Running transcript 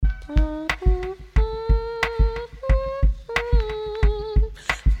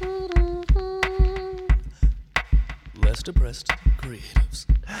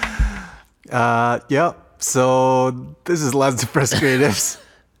Yep. So this is Let's Depressed Creatives.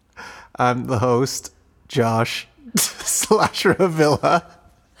 I'm the host, Josh slash Ravilla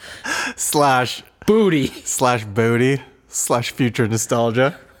slash Booty. Booty slash Future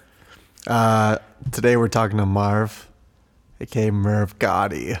Nostalgia. Today we're talking to Marv, aka Merv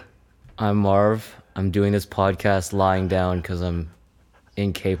Gotti. I'm Marv. I'm doing this podcast lying down because I'm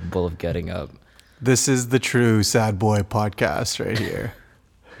incapable of getting up. This is the true sad boy podcast right here.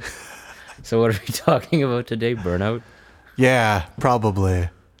 So what are we talking about today? Burnout? Yeah, probably.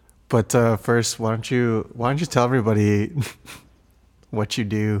 But first, why don't you tell everybody what you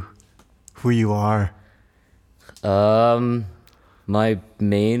do, who you are? My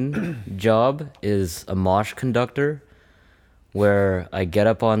main job is a mosh conductor, where I get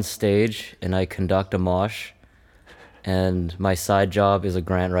up on stage and I conduct a mosh, and my side job is a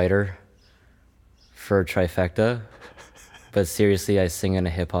grant writer for Trifecta. But seriously, I sing in a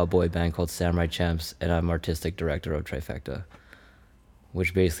hip-hop boy band called Samurai Champs, and I'm artistic director of Trifecta,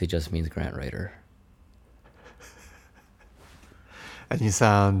 which basically just means grant writer. And you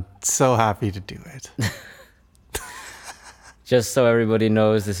sound so happy to do it. Just so everybody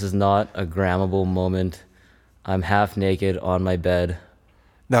knows, this is not a grammable moment. I'm half naked on my bed.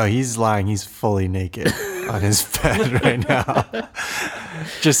 No, he's lying. He's fully naked on his bed right now.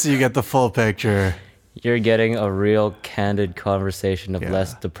 Just so you get the full picture. You're getting a real candid conversation of Yeah.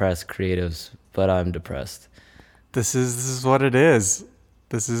 less depressed creatives, but I'm depressed. This is what it is.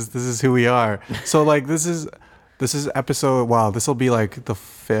 This is who we are. So like this is episode. Wow, this will be like the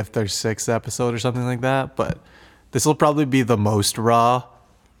 5th or 6th episode or something like that. But this will probably be the most raw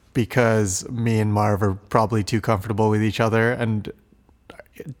because me and Marv are probably too comfortable with each other and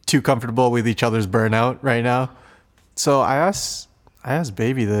too comfortable with each other's burnout right now. So I asked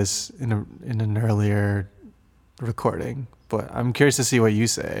Baby this in an earlier recording, but I'm curious to see what you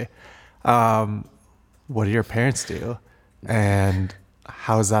say. What do your parents do, and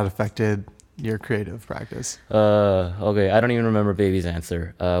how has that affected your creative practice? Okay, I don't even remember Baby's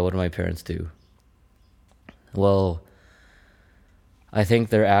answer. What do my parents do? Well, I think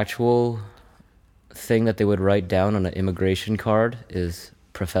their actual thing that they would write down on an immigration card is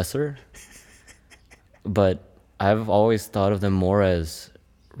professor. But I've always thought of them more as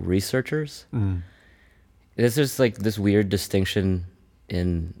researchers. This is like this weird distinction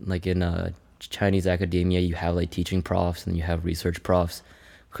in Chinese academia. You have like teaching profs and you have research profs,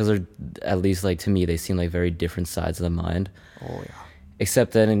 because they're, at least like to me, they seem like very different sides of the mind. Oh yeah.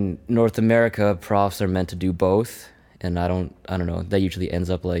 Except that in North America, profs are meant to do both. And I don't know, that usually ends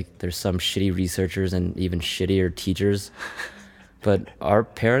up like there's some shitty researchers and even shittier teachers. But our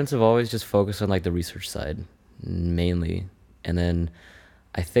parents have always just focused on like the research side mainly. And then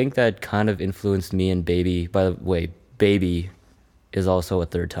I think that kind of influenced me and Baby. By the way, Baby is also a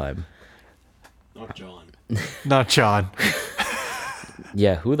third time. Not John. Not John.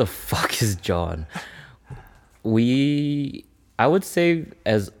 Yeah, who the fuck is John? I would say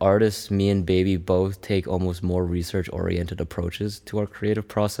as artists, me and Baby both take almost more research-oriented approaches to our creative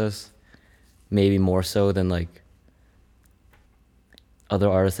process. Maybe more so than like other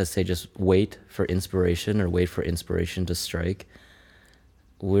artists that say just wait for inspiration or wait for inspiration to strike.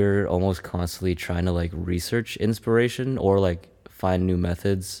 We're almost constantly trying to like research inspiration or like find new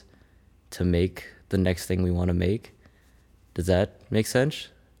methods to make the next thing we want to make. Does that make sense?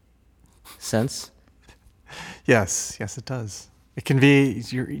 Yes, it does. It can be.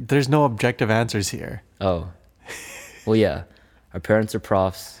 There's no objective answers here. Oh, well, yeah. Our parents are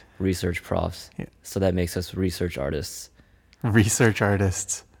profs, research profs, Yeah. so that makes us research artists. Research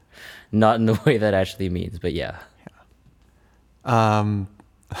artists. Not in the way that actually means, but yeah.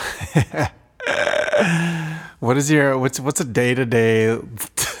 What's a day-to-day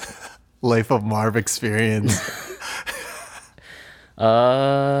life of Marv experience?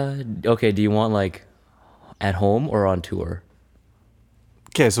 Okay, do you want like at home or on tour?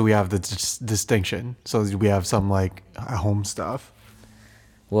 Okay, so we have the distinction. So we have some like home stuff.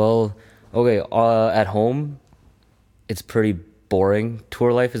 Well, okay, at home, it's pretty boring.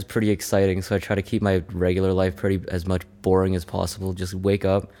 Tour life is pretty exciting, so I try to keep my regular life pretty as much boring as possible. Just wake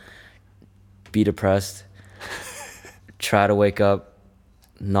up, be depressed, try to wake up,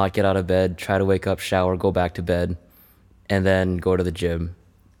 not get out of bed, try to wake up, shower, go back to bed, and then go to the gym,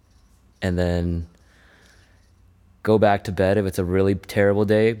 and then go back to bed if it's a really terrible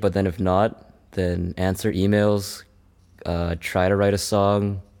day. But then if not, then answer emails, try to write a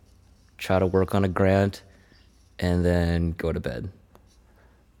song, try to work on a grant, and then go to bed.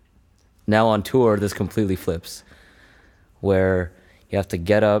 Now on tour, this completely flips, where you have to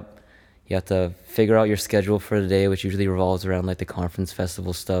get up, you have to figure out your schedule for the day, which usually revolves around like the conference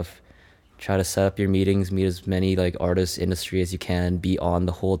festival stuff, Try to set up your meetings, meet as many like artists, industry as you can, be on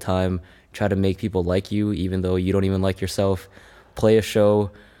the whole time. Try to make people like you, even though you don't even like yourself. Play a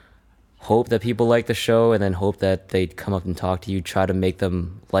show, hope that people like the show, and then hope that they come up and talk to you. Try to make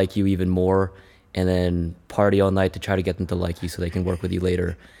them like you even more, and then party all night to try to get them to like you so they can work with you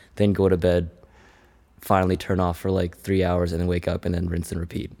later. Then go to bed, finally turn off for like 3 hours, and then wake up and then rinse and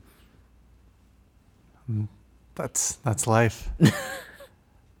repeat. That's life.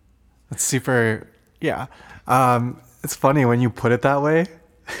 That's super. Yeah. It's funny when you put it that way.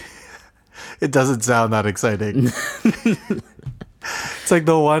 It doesn't sound that exciting. It's like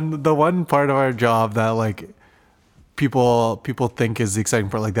the one part of our job that like people think is the exciting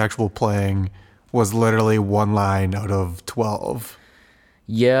part, like the actual playing, was literally one line out of 12.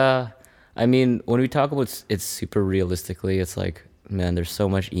 Yeah, I mean, when we talk about it's super realistically, it's like, man, there's so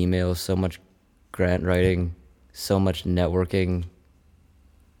much email, so much grant writing, so much networking.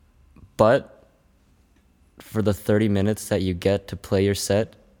 But for the 30 minutes that you get to play your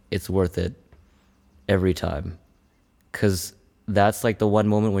set, it's worth it every time. Because that's like the one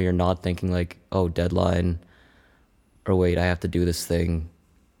moment where you're not thinking like, oh, deadline, or wait, I have to do this thing.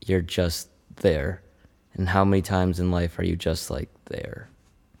 You're just there. And how many times in life are you just like there?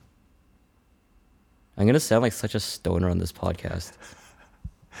 I'm going to sound like such a stoner on this podcast.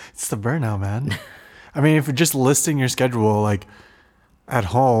 It's the burnout, man. I mean, if you're just listing your schedule like at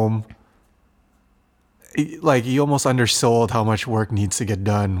home, like you almost undersold how much work needs to get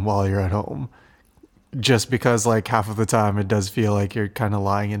done while you're at home. Just because like half of the time it does feel like you're kind of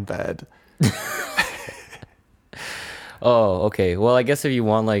lying in bed. Oh, okay. Well, I guess if you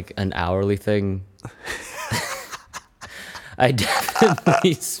want like an hourly thing, I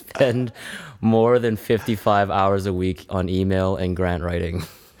definitely spend more than 55 hours a week on email and grant writing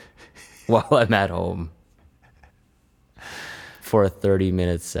while I'm at home for a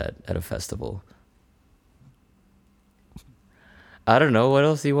 30-minute set at a festival. I don't know. What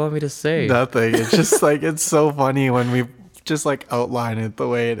else do you want me to say? Nothing. It's just like, it's so funny when we just like outline it the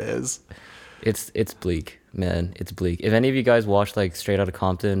way it is. It's bleak, man. It's bleak. If any of you guys watch like Straight Outta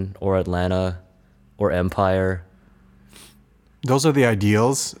Compton or Atlanta or Empire, Those are the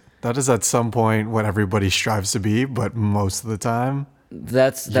ideals. That is at some point what everybody strives to be, but most of the time,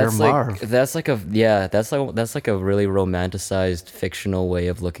 that's You're like Marv. that's like a that's like a really romanticized fictional way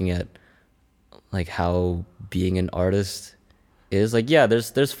of looking at like how being an artist is. Like, yeah,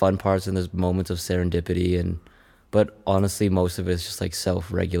 there's fun parts and there's moments of serendipity, but honestly most of it is just like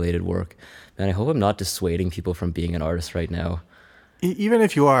self-regulated work. And I hope I'm not dissuading people from being an artist right now. even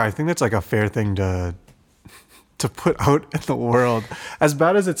if you are, I think that's like a fair thing to put out in the world. As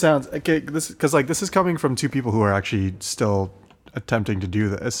bad as it sounds, okay, this is coming from two people who are actually still attempting to do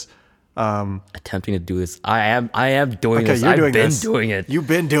this. Attempting to do this. I am doing Okay, this. you're doing I've been this. doing it. You've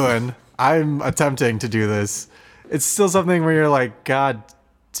been doing. I'm attempting to do this. It's still something where you're like, God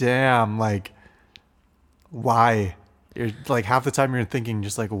damn, like, why? You're like half the time you're thinking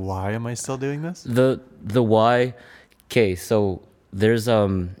just like, why am I still doing this? The why. Okay, so there's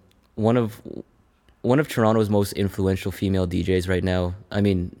one of Toronto's most influential female DJs right now. I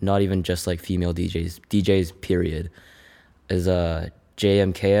mean, not even just like female DJs period, is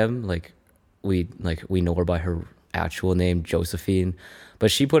JMKM. Like we know her by her actual name, Josephine,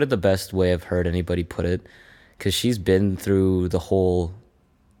 but she put it the best way I've heard anybody put it, because she's been through the whole,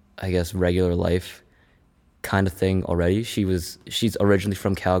 I guess, regular life kind of thing already. She's originally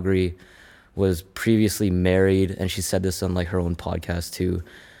from Calgary, was previously married, and she said this on like her own podcast too.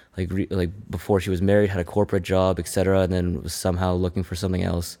 Like before she was married, had a corporate job, etc., and then was somehow looking for something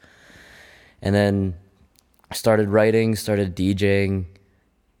else, and then started writing, started DJing,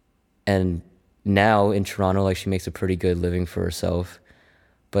 and now in Toronto, like, she makes a pretty good living for herself.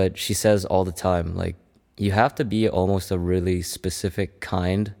 But she says all the time, like, you have to be almost a really specific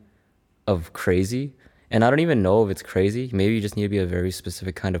kind of crazy. And I don't even know if it's crazy. Maybe you just need to be a very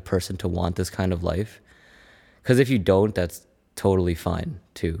specific kind of person to want this kind of life. Because if you don't, that's totally fine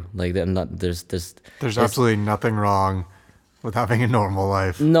too. Like, I'm not, there's absolutely nothing wrong with having a normal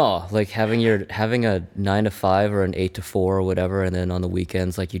life. No, like having a 9 to 5 or an 8 to 4 or whatever, and then on the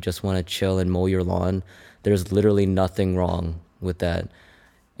weekends, like, you just want to chill and mow your lawn. There's literally nothing wrong with that.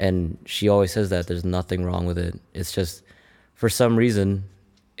 And she always says that there's nothing wrong with it. It's just, for some reason,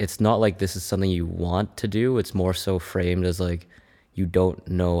 it's not like this is something you want to do. It's more so framed as like, you don't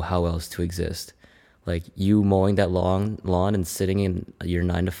know how else to exist. Like, you mowing that lawn and sitting in your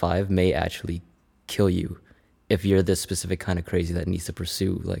 9 to 5 may actually kill you if you're this specific kind of crazy that needs to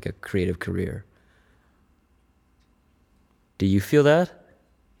pursue like a creative career. Do you feel that?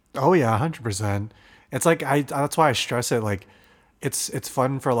 Oh yeah, 100%. It's like that's why I stress it. Like, it's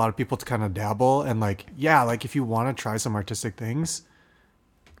fun for a lot of people to kind of dabble and like, yeah, like if you want to try some artistic things,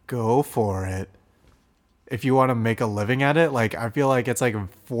 go for it. If you want to make a living at it, like I feel like it's like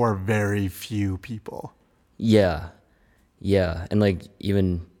for very few people. Yeah. Yeah. And like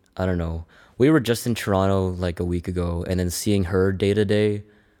even I don't know. We were just in Toronto like a week ago, and then seeing her day to day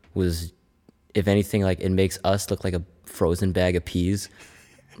was, if anything, like it makes us look like a frozen bag of peas,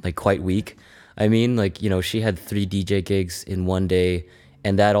 like quite weak. I mean, like, you know, she had 3 DJ gigs in one day,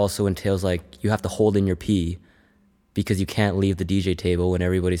 and that also entails like you have to hold in your pee because you can't leave the DJ table when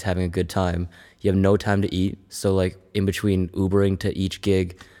everybody's having a good time. You have no time to eat. So like in between Ubering to each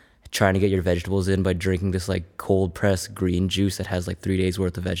gig, trying to get your vegetables in by drinking this like cold pressed green juice that has like 3 days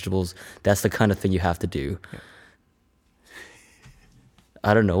worth of vegetables. That's the kind of thing you have to do. Yeah.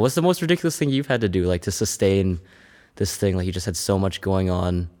 I don't know. What's the most ridiculous thing you've had to do, like to sustain this thing? Like you just had so much going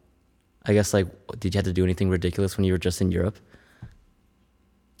on. I guess like, did you have to do anything ridiculous when you were just in Europe?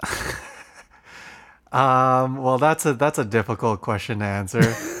 Well, that's a difficult question to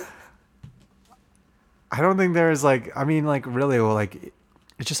answer. I don't think there's like, I mean, like really, well, like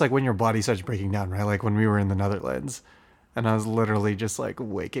it's just like when your body starts breaking down, right? Like when we were in the Netherlands, and I was literally just like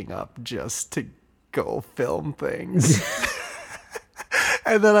waking up just to go film things.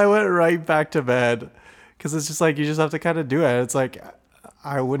 And then I went right back to bed because it's just like you just have to kind of do it. It's like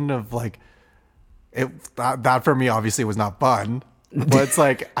I wouldn't have like it. That for me obviously was not fun, but it's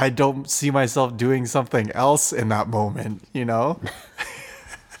like I don't see myself doing something else in that moment. You know,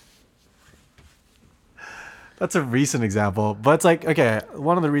 that's a recent example, but it's like okay.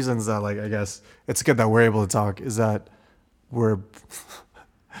 One of the reasons that like I guess it's good that we're able to talk is that we're.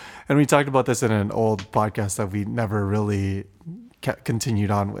 And we talked about this in an old podcast that we never really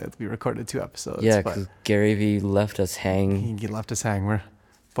continued on with. We recorded 2 episodes. Yeah, because Gary Vee left us hang. He left us hang.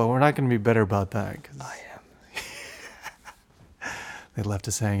 But we're not going to be bitter about that. Cause I am. They left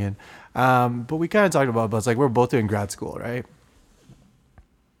us hanging. But we kind of talked about, but it's like we're both doing grad school, right?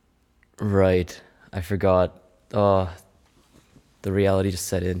 Right. I forgot. The reality just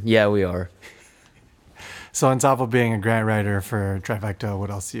set in. Yeah, we are. So on top of being a grant writer for Trifecta, what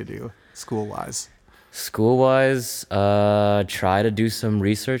else do you do school-wise? School-wise, try to do some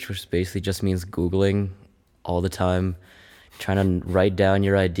research, which basically just means Googling all the time, trying to write down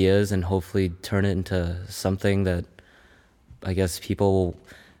your ideas and hopefully turn it into something that I guess people will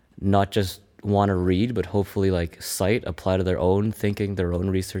not just want to read, but hopefully like cite, apply to their own thinking, their own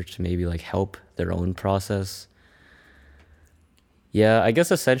research to maybe like help their own process. Yeah, I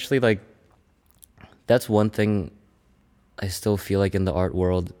guess essentially like that's one thing I still feel like in the art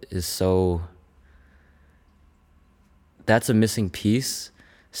world is so... That's a missing piece.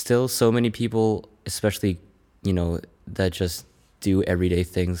 Still, so many people, especially, you know, that just do everyday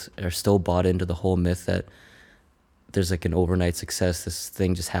things, are still bought into the whole myth that there's like an overnight success. This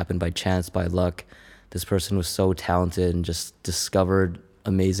thing just happened by chance, by luck. This person was so talented and just discovered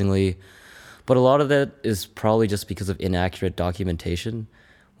amazingly. But a lot of that is probably just because of inaccurate documentation.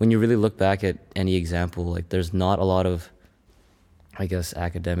 When you really look back at any example, like there's not a lot of, I guess,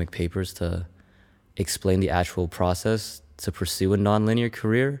 academic papers to explain the actual process to pursue a nonlinear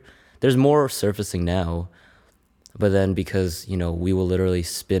career. There's more surfacing now, but then because, you know, we will literally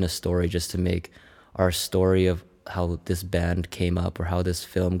spin a story just to make our story of how this band came up or how this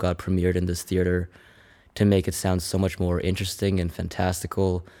film got premiered in this theater to make it sound so much more interesting and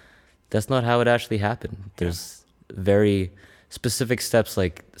fantastical. That's not how it actually happened. There's very specific steps,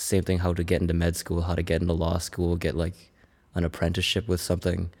 like same thing, how to get into med school, how to get into law school, get like an apprenticeship with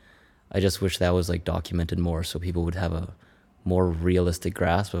something. I just wish that was like documented more so people would have a more realistic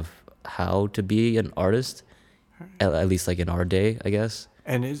grasp of how to be an artist, at least like in our day, I guess.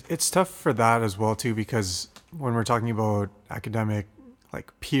 And it's tough for that as well too, because when we're talking about academic,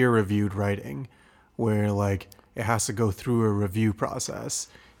 like peer-reviewed writing, where like it has to go through a review process,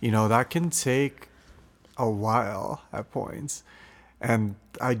 you know, that can take a while at points. And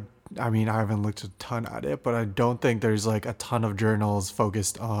I mean, I haven't looked a ton at it, but I don't think there's like a ton of journals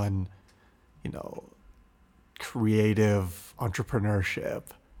focused on, you know, creative entrepreneurship.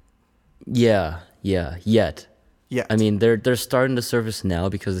 Yeah, yet. Yeah. I mean, they're starting to surface now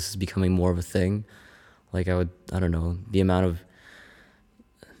because this is becoming more of a thing. Like I don't know, the amount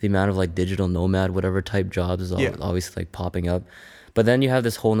of like digital nomad, whatever type jobs is always like popping up. But then you have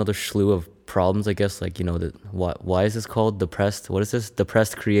this whole nother slew of problems, I guess, like, you know, why is this called depressed? What is this?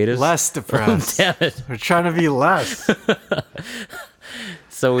 Depressed creatives? Less depressed. Oh, damn it. We're trying to be less.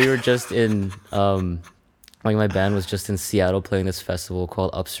 So we were just in, like my band was just in Seattle playing this festival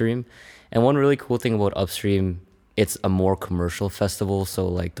called Upstream. And one really cool thing about Upstream, it's a more commercial festival. So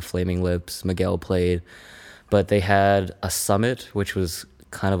like the Flaming Lips, Miguel played. but they had a summit, which was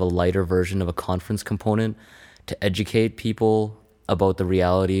kind of a lighter version of a conference component to educate people about the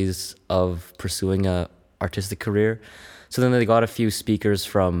realities of pursuing a artistic career. So then they got a few speakers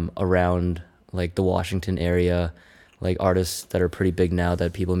from around like the Washington area, like artists that are pretty big now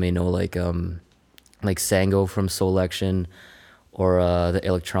that people may know, like Sango from Soulection, or the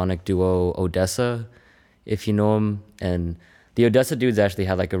electronic duo Odessa, if you know him. And the Odessa dudes actually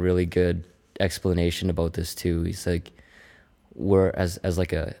had like a really good explanation about this too. He's like, we're as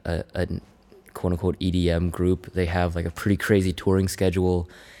like a quote unquote EDM group, they have like a pretty crazy touring schedule,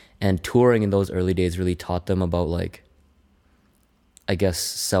 and touring in those early days really taught them about, like, I guess,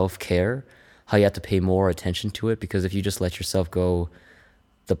 self-care, how you have to pay more attention to it, because if you just let yourself go,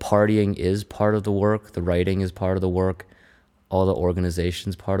 the partying is part of the work, the writing is part of the work, all the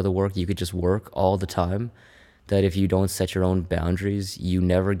organization's part of the work. You could just work all the time, that if you don't set your own boundaries, you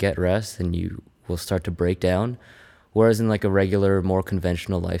never get rest and you will start to break down. Whereas in like a regular, more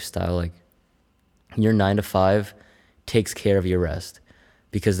conventional lifestyle, like your 9 to 5 takes care of your rest,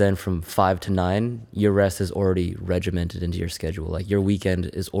 because then from 5 to 9, your rest is already regimented into your schedule. Like your weekend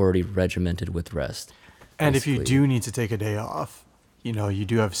is already regimented with rest. And basically. if you do need to take a day off, you know, you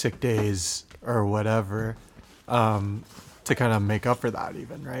do have sick days or whatever, to kind of make up for that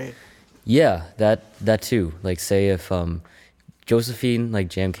even, right? Yeah, that too. Like, say if Josephine, like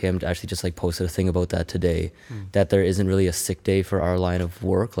Jam Cam, actually just like posted a thing about that today, that there isn't really a sick day for our line of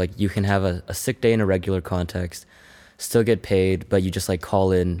work. Like you can have a sick day in a regular context, still get paid, but you just like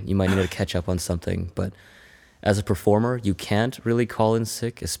call in. You might need to catch up on something. But as a performer, you can't really call in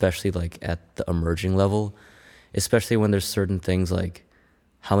sick, especially like at the emerging level, especially when there's certain things like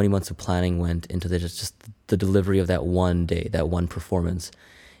how many months of planning went into just the delivery of that one day, that one performance,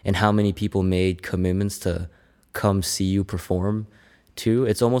 and how many people made commitments to come see you perform too.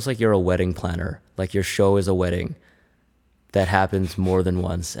 It's almost like you're a wedding planner. Like your show is a wedding that happens more than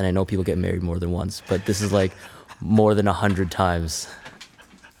once. And I know people get married more than once, but this is like more than 100 times.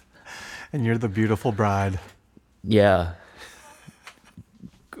 And you're the beautiful bride. Yeah.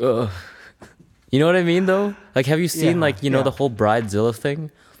 Ugh. You know what I mean though? Like, have you seen the whole Bridezilla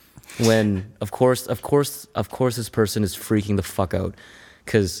thing? When of course this person is freaking the fuck out,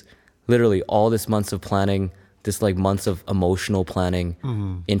 because literally all this months of planning, this like months of emotional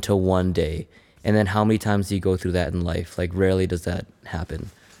planning into one day. And then how many times do you go through that in life? Like rarely does that happen.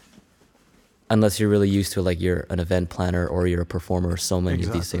 Unless you're really used to, like, you're an event planner or you're a performer, so many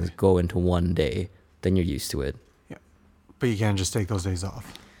of these things go into one day, then you're used to it. Yeah. But you can't just take those days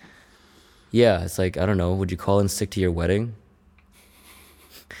off. Yeah, it's like, I don't know, would you call in sick to your wedding?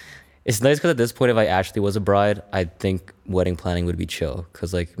 It's nice because at this point, if I actually was a bride, I think wedding planning would be chill.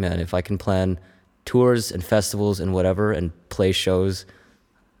 Because, like, man, if I can plan tours and festivals and whatever and play shows,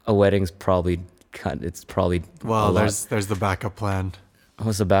 a wedding's probably Well, there's the backup plan.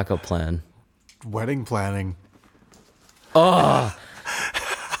 What's the backup plan? Wedding planning. Oh,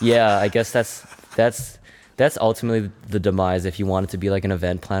 yeah. I guess that's ultimately the demise. If you wanted to be like an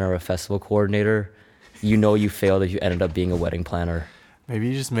event planner or a festival coordinator, you know you failed if you ended up being a wedding planner. Maybe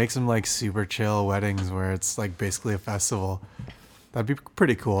you just make some like super chill weddings where it's like basically a festival. That'd be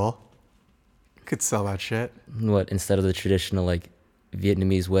pretty cool. Could sell that shit. What, instead of the traditional like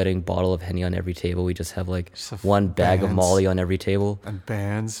Vietnamese wedding bottle of Henny on every table, we just have like Just one bag of bands. Molly on every table? And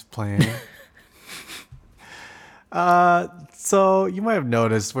bands playing. So you might have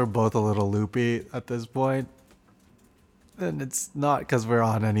noticed we're both a little loopy at this point. And it's not because we're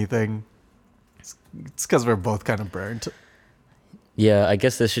on anything. It's because we're both kind of burnt. Yeah, I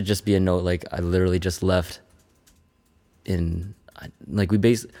guess this should just be a note. Like, I literally just left in, like, we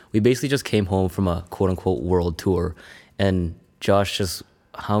basically just came home from a quote unquote world tour, and Josh just,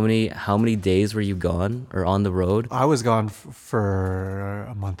 how many days were you gone or on the road? I was gone for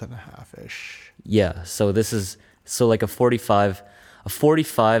a month and a half ish. Yeah, so this is like a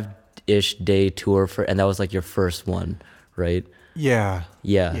 45-ish day tour and that was like your first one, right? Yeah.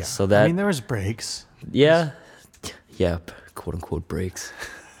 Yeah. So that, I mean, there was breaks. yeah, quote unquote breaks.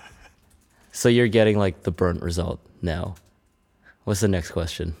 So you're getting like the burnt result now. What's the next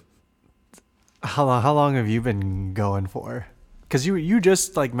question? How long have you been going for? Because you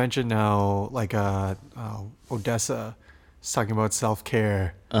just like mentioned now, like Odessa is talking about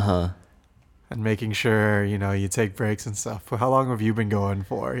self-care and making sure you take breaks and stuff. How long have you been going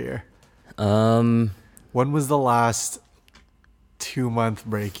for here? When was the last 2-month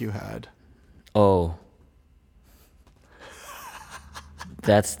break you had? Oh,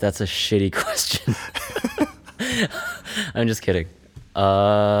 that's a shitty question. I'm just kidding.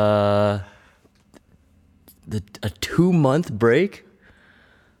 A 2-month break?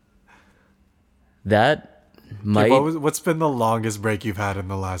 That might What's been the longest break you've had in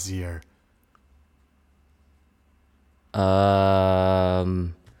the last year?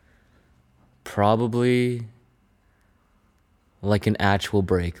 probably like an actual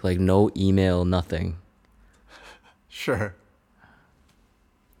break, like no email, nothing. Sure.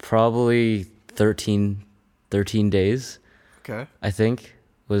 Probably 13 days, Okay. I think,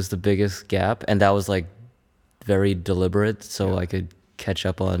 was the biggest gap. And that was like very deliberate. So I could catch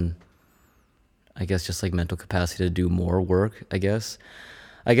up on, I guess, just like mental capacity to do more work, I guess.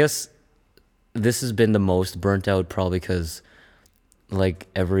 I guess this has been the most burnt out probably because like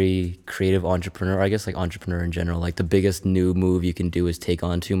every creative entrepreneur, I guess like entrepreneur in general, like the biggest new move you can do is take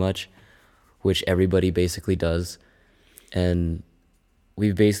on too much, which everybody basically does. And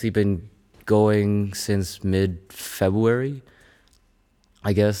we've basically been going since mid-February,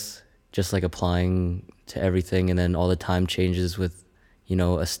 I guess, just like applying to everything. And then all the time changes with,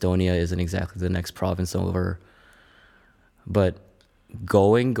 Estonia isn't exactly the next province over. But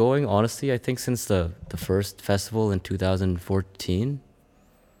going, honestly, I think since the first festival in 2014.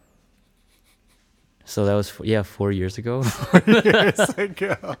 So that was, 4 years ago. Years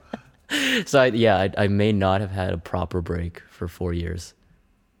ago. So I may not have had a proper break for 4 years,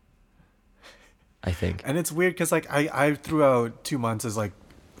 I think. And it's weird because like I threw out 2 months as like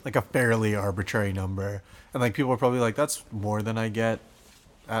a fairly arbitrary number, and like people are probably like, that's more than I get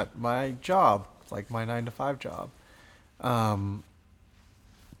at my job, like my 9 to 5 job.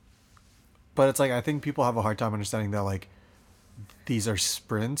 But it's like I think people have a hard time understanding that like these are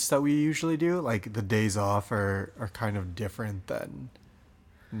sprints that we usually do. Like the days off are kind of different than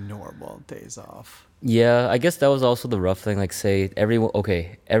normal days off. Yeah, I guess that was also the rough thing. Like, say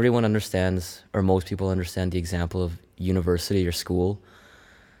everyone understands, or most people understand the example of university or school.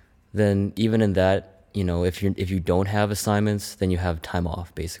 Then even in that, if you don't have assignments, then you have time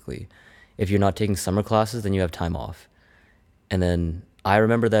off basically. If you're not taking summer classes, then you have time off. And then I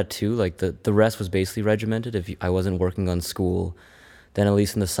remember that too. Like the rest was basically regimented. If I wasn't working on school, then at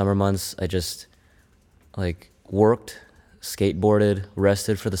least in the summer months, I just like worked, skateboarded,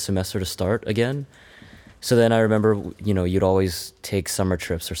 rested for the semester to start again. So then I remember, you'd always take summer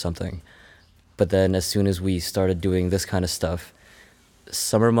trips or something. But then as soon as we started doing this kind of stuff,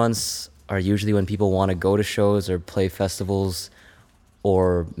 summer months are usually when people want to go to shows or play festivals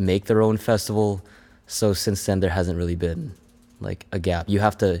or make their own festival. So since then, there hasn't really been like a gap. You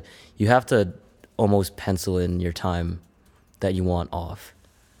have to almost pencil in your time that you want off.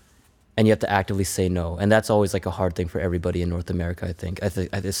 And you have to actively say no. And that's always like a hard thing for everybody in North America, I think. I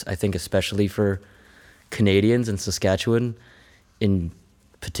think especially for Canadians in Saskatchewan in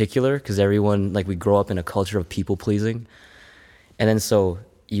particular, because everyone, like we grow up in a culture of people pleasing. And then so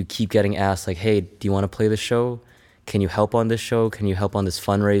you keep getting asked like, hey, do you want to play this show? Can you help on this show? Can you help on this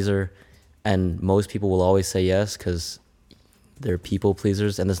fundraiser? And most people will always say yes because they're people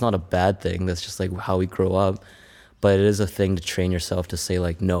pleasers. And that's not a bad thing. That's just like how we grow up. But it is a thing to train yourself to say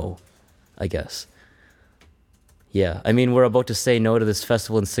like no, I guess. Yeah, I mean, we're about to say no to this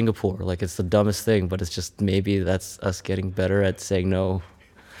festival in Singapore. Like, it's the dumbest thing, but it's just maybe that's us getting better at saying no.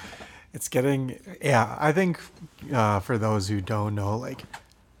 It's getting, I think for those who don't know, like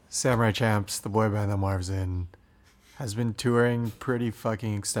Samurai Champs, the boy band that Marv's in, has been touring pretty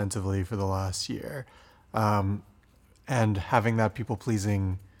fucking extensively for the last year. And having that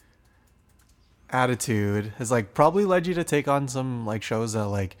people-pleasing attitude has like probably led you to take on some like shows that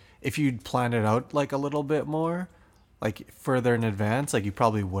like if you'd planned it out like a little bit more, like further in advance, like you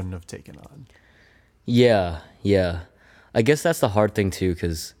probably wouldn't have taken on. Yeah. I guess that's the hard thing too,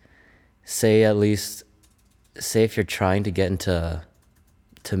 because say if you're trying to get into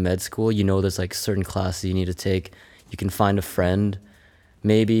med school, there's like certain classes you need to take. You can find a friend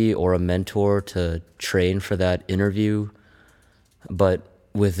maybe or a mentor to train for that interview. But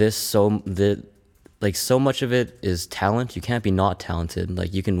with this, so much of it is talent. You can't be not talented.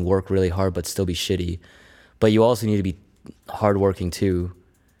 Like you can work really hard but still be shitty. But you also need to be hardworking too,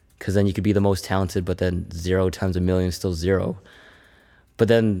 because then you could be the most talented, but then 0 times a million is still 0. But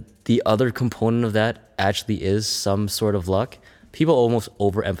then the other component of that actually is some sort of luck. People almost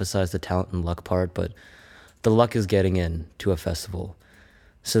overemphasize the talent and luck part, but the luck is getting in to a festival.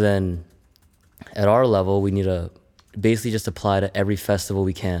 So then at our level, we need to basically just apply to every festival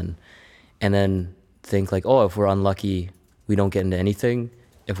we can, and then think like, oh, if we're unlucky, we don't get into anything.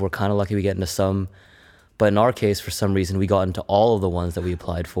 If we're kind of lucky, we get into some. But in our case, for some reason, we got into all of the ones that we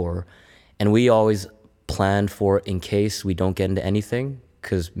applied for. And we always planned for in case we don't get into anything,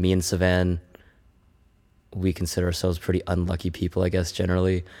 because me and Savan, we consider ourselves pretty unlucky people, I guess,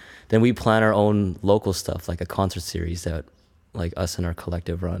 generally. Then we plan our own local stuff, like a concert series that like us and our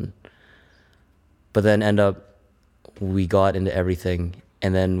collective run. But then end up we got into everything,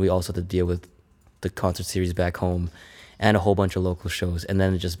 and then we also had to deal with the concert series back home and a whole bunch of local shows, and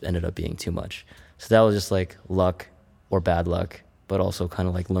then it just ended up being too much. So that was just like luck or bad luck, but also kind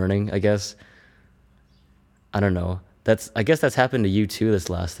of like learning, I guess. I don't know. I guess that's happened to you too. This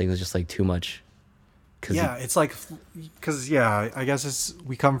last thing was just like too much. Yeah, it's like, because yeah, I guess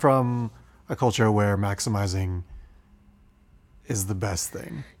we come from a culture where maximizing is the best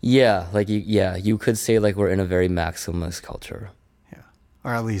thing. Yeah, like you could say like we're in a very maximalist culture. Yeah,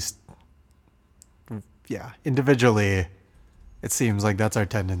 or at least, yeah, individually, it seems like that's our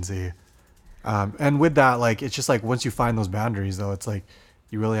tendency. And with that, like, it's just like once you find those boundaries, though, it's like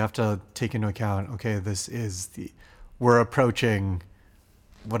you really have to take into account, okay, we're approaching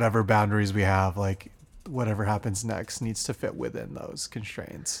whatever boundaries we have, like whatever happens next needs to fit within those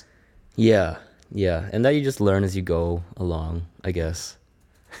constraints. Yeah, and that you just learn as you go along, I guess.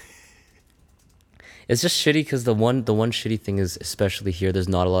 It's just shitty because the one shitty thing is, especially here, there's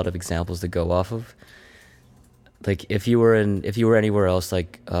not a lot of examples to go off of. Like if you were anywhere else,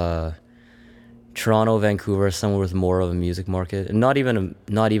 like Toronto, Vancouver, somewhere with more of a music market, and not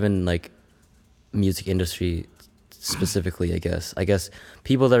even like music industry specifically, I guess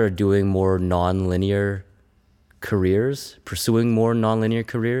people that are doing more non-linear careers, pursuing more non-linear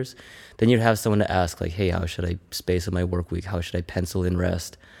careers, then you'd have someone to ask like, hey, how should I space out my work week? How should I pencil in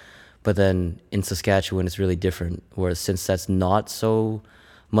rest? But then in Saskatchewan, it's really different, whereas since that's not so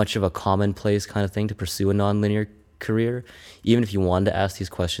much of a commonplace kind of thing to pursue a non-linear career, even if you wanted to ask these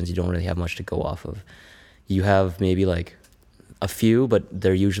questions, you don't really have much to go off of. You have maybe like a few, but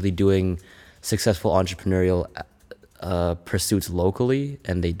they're usually doing successful entrepreneurial pursuits locally,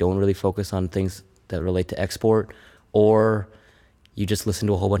 and they don't really focus on things that relate to export, or you just listen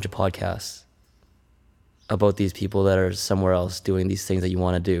to a whole bunch of podcasts about these people that are somewhere else doing these things that you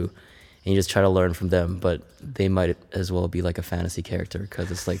want to do, and you just try to learn from them, but they might as well be like a fantasy character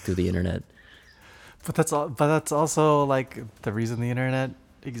because it's like through the internet. But that's also like the reason the internet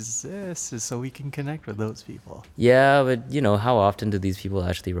exists is so we can connect with those people. Yeah, but you know, how often do these people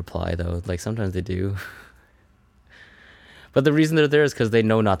actually reply though? Like sometimes they do. But the reason they're there is because they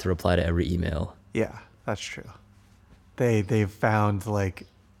know not to reply to every email. Yeah, that's true. They've found like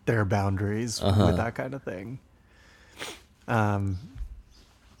their boundaries with that kind of thing.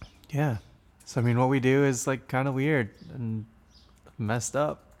 Yeah. So I mean, what we do is like kind of weird and messed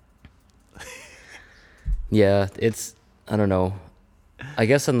up. Yeah, I don't know. I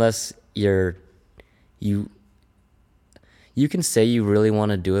guess unless you can say you really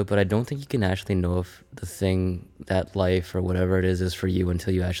want to do it, but I don't think you can actually know if the thing, that life or whatever it is for you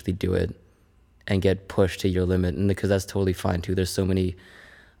until you actually do it and get pushed to your limit. And because that's totally fine too. There's so many,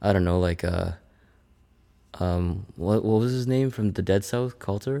 I don't know, like what was his name from the Dead South?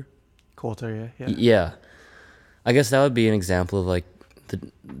 Coulter, yeah. Yeah. I guess that would be an example of like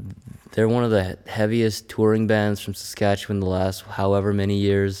they're one of the heaviest touring bands from Saskatchewan the last however many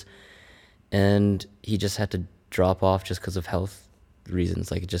years, and he just had to drop off just because of health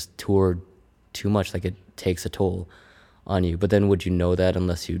reasons. Like it just toured too much. Like it takes a toll on you. But then would you know that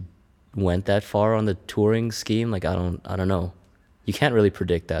unless you went that far on the touring scheme? Like I don't know. You can't really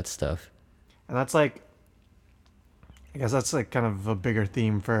predict that stuff. And that's like, I guess that's like kind of a bigger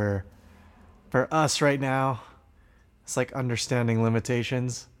theme for us right now. It's like understanding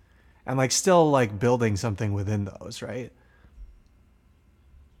limitations and like still like building something within those, right?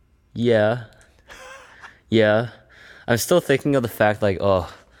 Yeah. I'm still thinking of the fact like,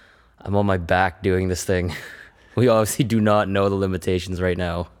 oh, I'm on my back doing this thing. We obviously do not know the limitations right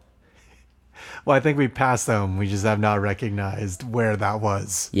now. Well, I think we passed them. We just have not recognized where that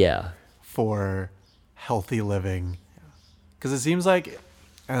was. Yeah. For healthy living. Because it seems like,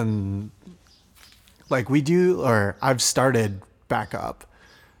 and like we do, or I've started back up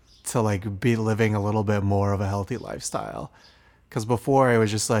to like be living a little bit more of a healthy lifestyle. Because before I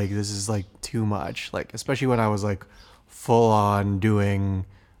was just like, this is like too much. Like, especially when I was like full on doing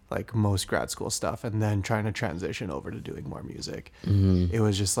like most grad school stuff and then trying to transition over to doing more music. Mm-hmm. It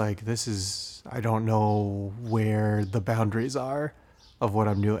was just like, I don't know where the boundaries are of what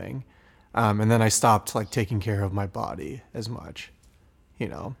I'm doing. And then I stopped like taking care of my body as much,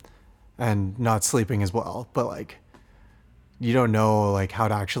 and not sleeping as well. But like, you don't know like how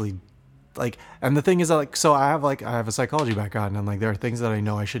to actually like, and the thing is that like, so I have a psychology background, and like there are things that I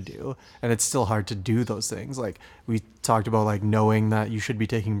know I should do, and it's still hard to do those things. Like we talked about like knowing that you should be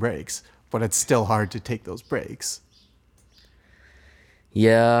taking breaks, but it's still hard to take those breaks.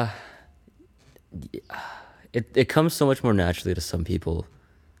 Yeah. It comes so much more naturally to some people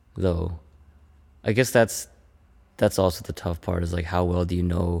though. I guess that's also the tough part, is like how well do you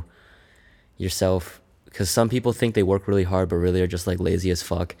know yourself? because some people think they work really hard, but really are just like lazy as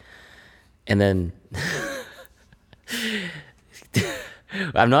fuck. And then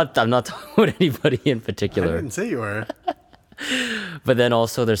I'm not talking about anybody in I particular. didn't say you were. But then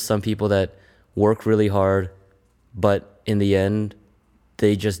also there's some people that work really hard, but in the end,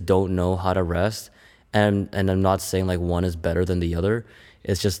 they just don't know how to rest. And I'm not saying like one is better than the other.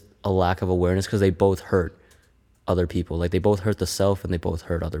 It's just a lack of awareness because they both hurt other people. Like they both hurt the self and they both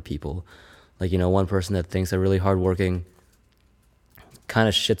hurt other people. Like, you know, one person that thinks they're really hardworking kind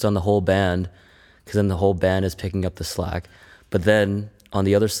of shits on the whole band because then the whole band is picking up the slack. But then on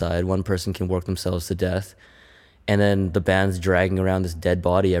the other side, one person can work themselves to death and then the band's dragging around this dead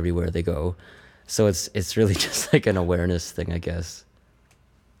body everywhere they go. So it's really just like an awareness thing, I guess.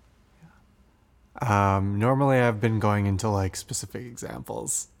 Normally I've been going into like specific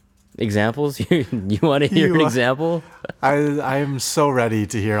examples. Examples? You want to hear an example? I am so ready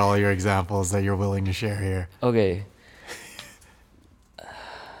to hear all your examples that you're willing to share here. Okay.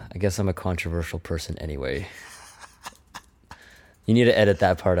 I guess I'm a controversial person anyway. You need to edit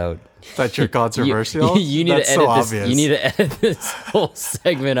that part out. That you're controversial? You need That's to edit so this. obvious. You need to edit this whole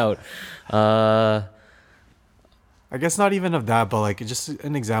segment out. I guess not even of that, but like just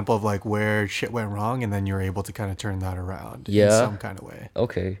an example of like where shit went wrong and then you're able to kind of turn that around in Yeah. some kind of way.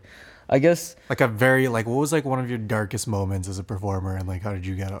 Okay. I guess Like a very like what was like one of your darkest moments as a performer and like how did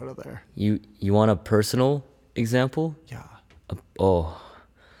you get out of there? you want a personal example? Yeah. Oh,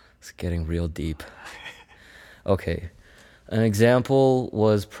 it's getting real deep. Okay. An example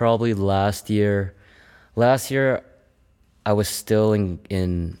was probably last year. Last year, I was still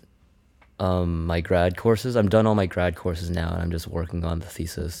in my grad courses. I'm done all my grad courses now, and I'm just working on the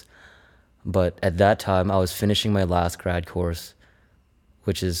thesis. But at that time, I was finishing my last grad course,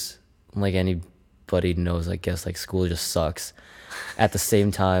 which is, like anybody knows, I guess, like school just sucks. At the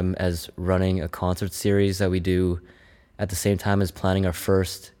same time as running a concert series that we do, at the same time as planning our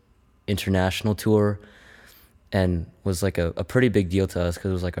first international tour, and was like a pretty big deal to us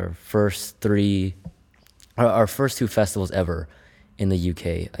because it was like our first two festivals ever in the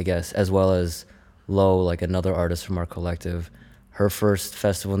UK, I guess, as well as Lo, like another artist from our collective, her first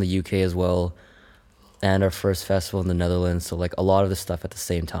festival in the UK as well, and our first festival in the Netherlands. So like a lot of this stuff at the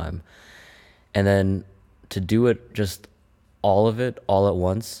same time. And then to do it, just all of it all at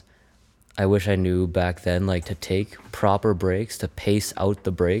once, I wish I knew back then, like to take proper breaks, to pace out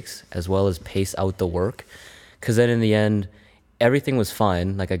the breaks as well as pace out the work. Because then in the end, everything was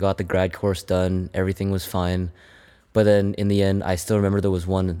fine. Like I got the grad course done, everything was fine. But then in the end, I still remember there was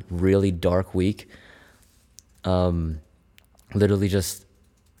one really dark week. Literally just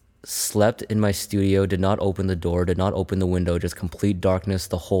slept in my studio, did not open the door, did not open the window, just complete darkness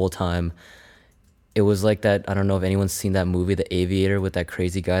the whole time. It was like that, I don't know if anyone's seen that movie, The Aviator, with that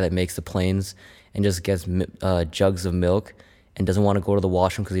crazy guy that makes the planes and just gets jugs of milk and doesn't want to go to the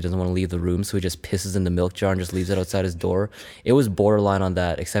washroom because he doesn't want to leave the room, so he just pisses in the milk jar and just leaves it outside his door. It was borderline on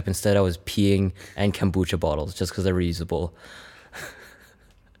that, except instead I was peeing and kombucha bottles just because they're reusable.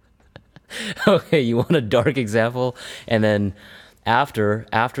 Okay, you want a dark example? And then after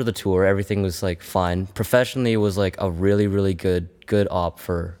the tour, everything was like fine. Professionally, it was like a really, really good op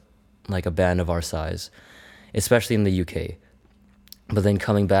for like a band of our size, especially in the UK. But then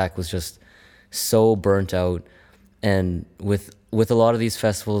coming back was just so burnt out. And with a lot of these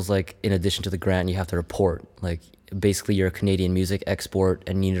festivals, like in addition to the grant, you have to report. Like basically you're a Canadian music export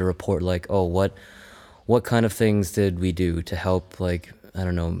and you need to report like, oh, what kind of things did we do to help, like, I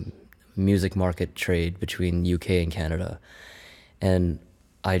don't know, music market trade between UK and Canada. And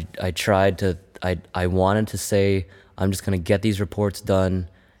I wanted to say, I'm just going to get these reports done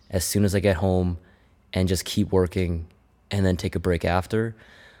as soon as I get home and just keep working and then take a break after.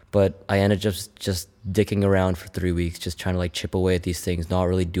 But I ended up just dicking around for 3 weeks, just trying to like chip away at these things, not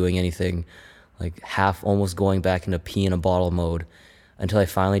really doing anything, like half almost going back into pee in a bottle mode until I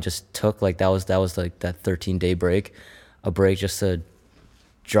finally just took like that was like that 13-day break, a break just to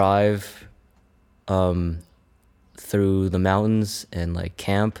drive through the mountains and like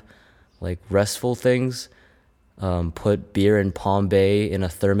camp, like restful things, put beer in Palm Bay in a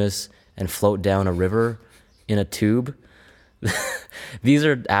thermos and float down a river in a tube. These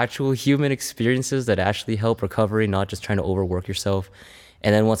are actual human experiences that actually help recovery, not just trying to overwork yourself.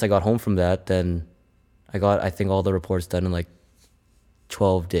 And then once I got home from that, then I got, I think, all the reports done in like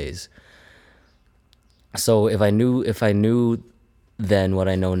 12 days. So if I knew then what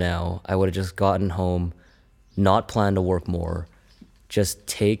I know now, I would have just gotten home, not planned to work more, just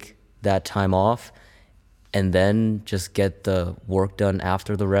take that time off and then just get the work done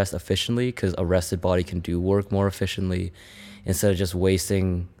after the rest efficiently, because a rested body can do work more efficiently instead of just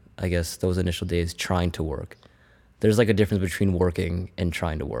wasting I guess, those initial days trying to work. There's like a difference between working and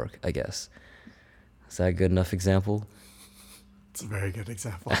trying to work, I guess. Is that a good enough example? It's a very good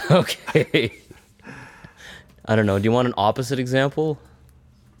example. Okay. I don't know. Do you want an opposite example?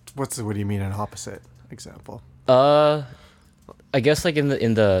 What do you mean an opposite example? I guess like in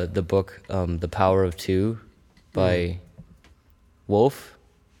the book, The Power of Two by Wolf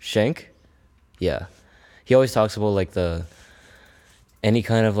Schenk. Yeah. He always talks about like any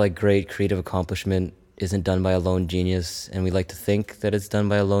kind of like great creative accomplishment isn't done by a lone genius, and we like to think that it's done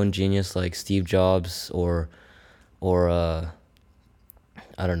by a lone genius like Steve Jobs or I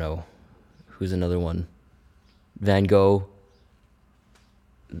don't know, who's another one? Van Gogh.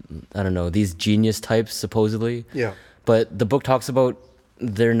 I don't know, these genius types supposedly. Yeah. But the book talks about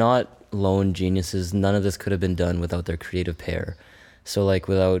they're not lone geniuses. None of this could have been done without their creative pair. So like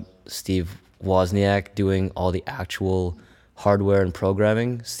without Steve Wozniak doing all the actual hardware and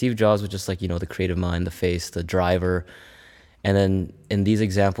programming, Steve Jobs was just like, the creative mind, the face, the driver. And then in these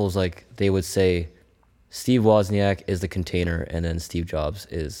examples, like they would say Steve Wozniak is the container and then Steve Jobs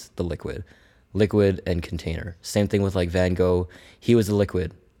is the liquid and container. Same thing with like Van Gogh. He was the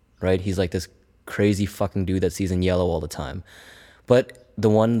liquid, right? He's like this crazy fucking dude that sees in yellow all the time. But the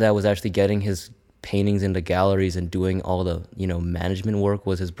one that was actually getting his paintings into galleries and doing all the, management work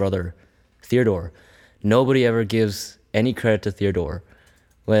was his brother, Theodore. Nobody ever gives any credit to Theodore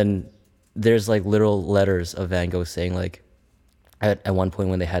when there's like literal letters of Van Gogh saying like, at one point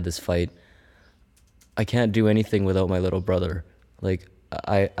when they had this fight, I can't do anything without my little brother. Like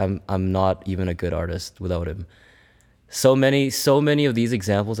I'm not even a good artist without him. So many of these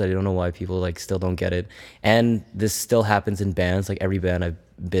examples, I don't know why people like still don't get it. And this still happens in bands. Like every band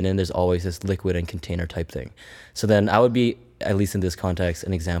I've been in, there's always this liquid and container type thing. So then I would be, at least in this context,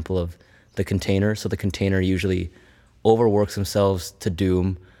 an example of the container. So the container usually overworks themselves to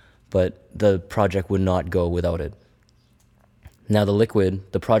doom, but the project would not go without it. Now the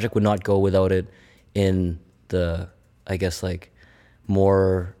liquid, the project would not go without it in the, I guess, like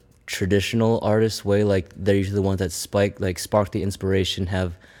more traditional artist way. Like they're usually the ones that spark the inspiration,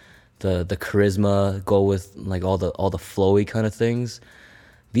 have the charisma, go with like all the flowy kind of things.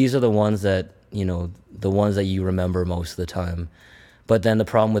 These are the ones that, the ones that you remember most of the time. But then the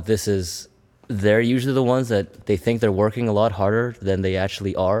problem with this is they're usually the ones that they think they're working a lot harder than they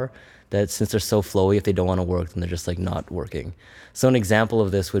actually are. That since they're so flowy, if they don't want to work, then they're just like not working. So an example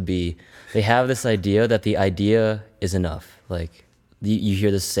of this would be they have this idea that the idea is enough. Like you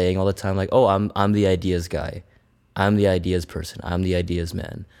hear this saying all the time, like, oh, I'm the ideas guy. I'm the ideas person. I'm the ideas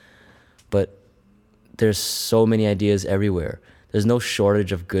man. But there's so many ideas everywhere. There's no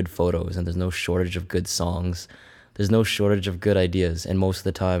shortage of good photos, and there's no shortage of good songs. There's no shortage of good ideas. And most of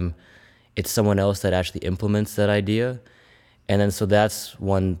the time, it's someone else that actually implements that idea. And then so that's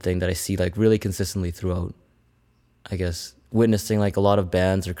one thing that I see like really consistently throughout, I guess, witnessing like a lot of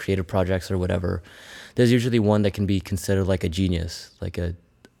bands or creative projects or whatever. There's usually one that can be considered like a genius, like an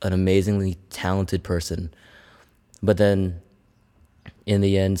amazingly talented person. But then in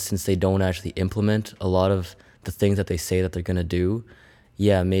the end, since they don't actually implement a lot of the things that they say that they're going to do,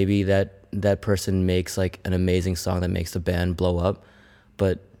 yeah, maybe that person makes like an amazing song that makes the band blow up.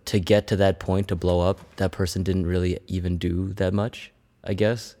 But to get to that point to blow up, that person didn't really even do that much, I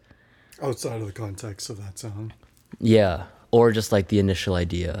guess. Outside of the context of that song. Yeah, or just like the initial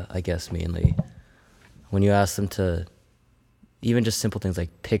idea, I guess, mainly. When you ask them to, even just simple things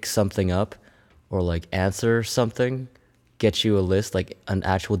like pick something up or like answer something, get you a list, like an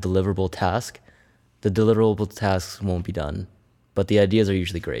actual deliverable task, the deliverable tasks won't be done, but the ideas are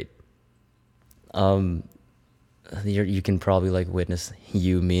usually great. You can probably like witness,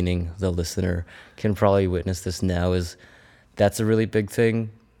 you meaning the listener, can probably witness this now, is that's a really big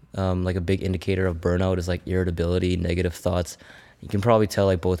thing. Like a big indicator of burnout is like irritability, negative thoughts. You can probably tell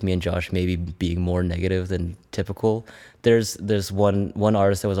like both me and Josh maybe being more negative than typical. There's one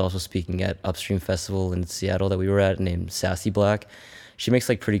artist that was also speaking at Upstream Festival in Seattle that we were at named Sassy Black. She makes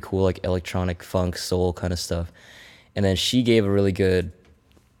like pretty cool like electronic funk soul kind of stuff. And then she gave a really good,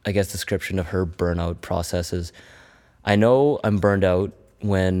 I guess, description of her burnout processes. I know I'm burned out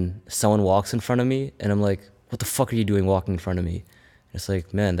when someone walks in front of me and I'm like, what the fuck are you doing walking in front of me? And it's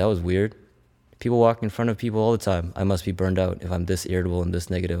like, man, that was weird. People walk in front of people all the time. I must be burned out if I'm this irritable and this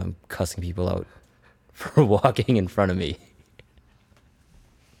negative. I'm cussing people out for walking in front of me.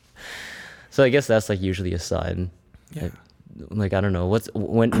 So I guess that's like usually a sign. Yeah. Like I don't know.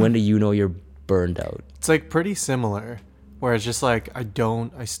 When do you know you're burned out? It's like pretty similar, where it's just like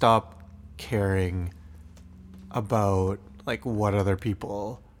I stop caring about like what other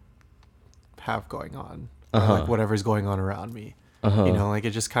people have going on, or, like whatever's going on around me. You know, like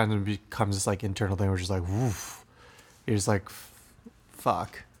it just kind of becomes this like internal thing where it's just like, woof. You're just like,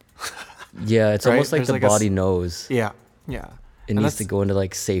 fuck. Yeah, it's Right? almost like There's the like a body knows. Yeah, yeah. It needs to go into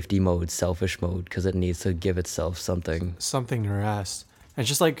like safety mode, selfish mode, because it needs to give itself something. Something to rest. And it's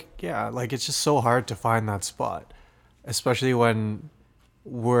just like, yeah, like it's just so hard to find that spot, especially when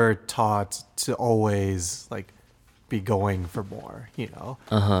we're taught to always like be going for more, you know?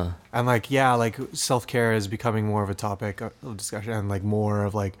 And like, yeah, like self-care is becoming more of a topic of discussion and like more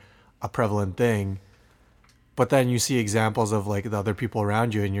of like a prevalent thing. But then you see examples of like the other people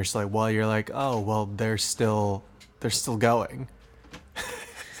around you and you're just like, well, you're like, oh, well, they're still going.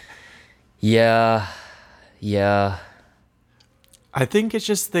 Yeah, yeah, I think it's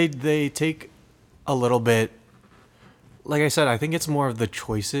just they take a little bit, like I said, I think it's more of the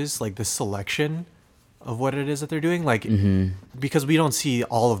choices, like the selection of what it is that they're doing, like because we don't see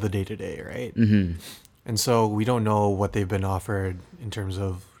all of the day to day, right? And so we don't know what they've been offered in terms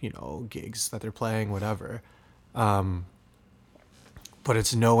of, you know, gigs that they're playing, whatever. But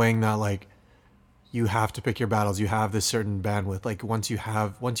it's knowing that like you have to pick your battles. You have this certain bandwidth. Like once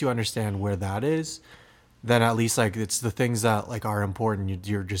you understand where that is, then at least like it's the things that like are important.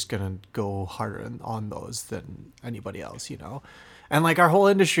 You're just gonna go harder on those than anybody else, you know. And like our whole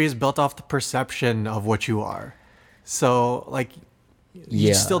industry is built off the perception of what you are. So like you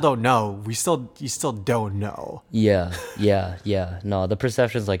Yeah. still don't know. You still don't know. yeah, yeah. No, the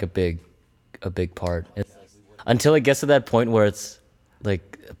perception's like a big part. Until it gets to that point where it's like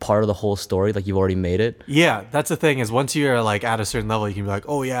part of the whole story, like you've already made it. Yeah, that's the thing is once you're like at a certain level, you can be like,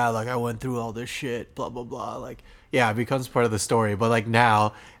 oh yeah, like I went through all this shit, blah blah blah. Like yeah, it becomes part of the story. But like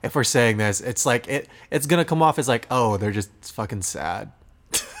now, if we're saying this, it's like it's gonna come off as like, oh, they're just fucking sad.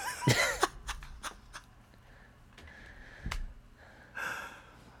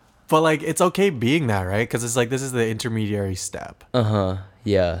 But like it's okay being that, right? Because it's like this is the intermediary step.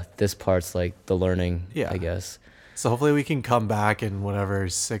 Yeah, this part's like the learning, Yeah. I guess. So hopefully we can come back in whatever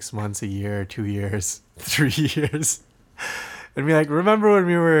 6 months, a year, 2 years, 3 years, and be like, remember when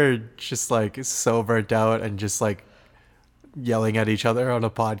we were just like so burnt out and just like yelling at each other on a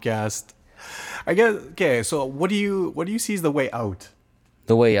podcast? I guess. Okay, so what do you see as the way out?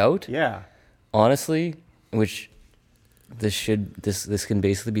 The way out, Yeah. honestly, which this can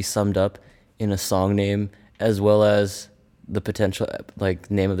basically be summed up in a song name as well as the potential like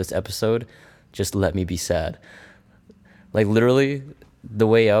name of this episode, just let me be sad. Like literally the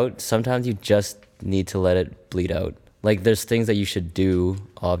way out, sometimes you just need to let it bleed out. Like there's things that you should do,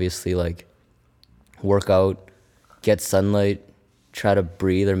 obviously, like work out, get sunlight, try to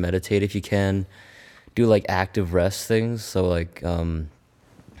breathe or meditate if you can, do like active rest things. So like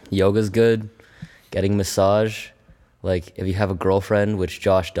yoga's good, getting massage. Like if you have a girlfriend, which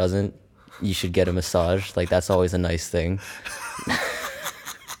Josh doesn't, you should get a massage. Like that's always a nice thing.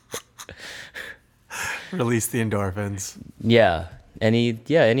 Release the endorphins. Yeah, any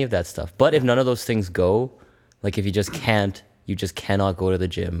of that stuff. But if none of those things go, like if you just cannot go to the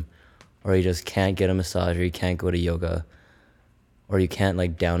gym, or you just can't get a massage, or you can't go to yoga, or you can't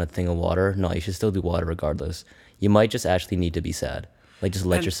like down a thing of water, no, you should still do water regardless. You might just actually need to be sad. Like just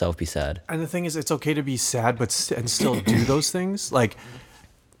let yourself be sad. And the thing is, it's okay to be sad, but and still do those things. Like,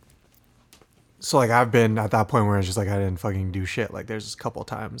 so like I've been at that point where it's just like I didn't fucking do shit. Like there's a couple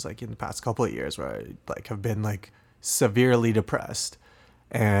times like in the past couple of years where I like have been like severely depressed,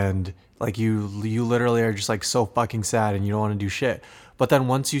 and like you literally are just like so fucking sad and you don't want to do shit. But then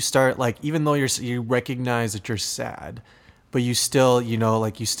once you start like, even though you recognize that you're sad, but you still, you know,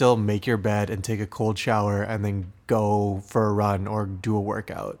 like you still make your bed and take a cold shower and then go for a run or do a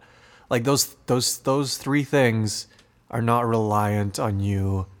workout. Like those three things are not reliant on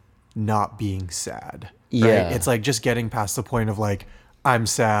you not being sad. Yeah. Right? It's like just getting past the point of like, I'm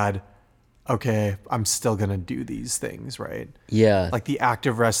sad. Okay, I'm still gonna do these things, right? Yeah. Like the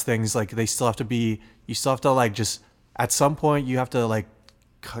active rest things, like they still have to be, you still have to like just, at some point you have to like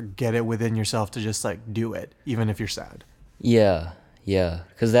get it within yourself to just like do it, even if you're sad. Yeah.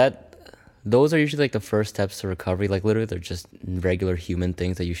 Because those are usually like the first steps to recovery. Like literally, they're just regular human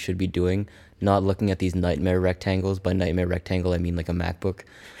things that you should be doing. Not looking at these nightmare rectangles. By nightmare rectangle, I mean like a MacBook,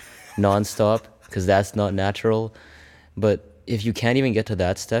 nonstop, because that's not natural. But if you can't even get to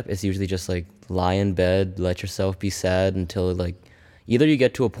that step, it's usually just like lie in bed, let yourself be sad until like either you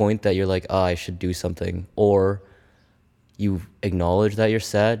get to a point that you're like, oh, I should do something, or you acknowledge that you're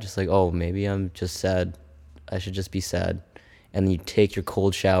sad, just like, oh, maybe I'm just sad. I should just be sad. And then you take your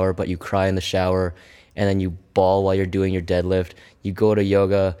cold shower, but you cry in the shower, and then you bawl while you're doing your deadlift. You go to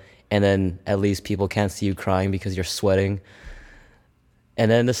yoga, and then at least people can't see you crying because you're sweating. And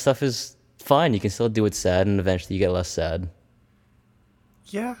then the stuff is fine. You can still do it sad, and eventually you get less sad.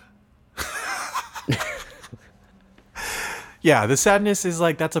 Yeah. Yeah, the sadness is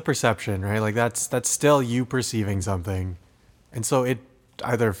like that's a perception, right? Like that's still you perceiving something. And so it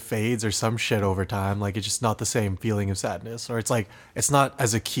either fades or some shit over time. Like it's just not the same feeling of sadness. Or it's like it's not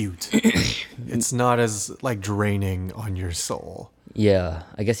as acute. It's not as like draining on your soul. Yeah,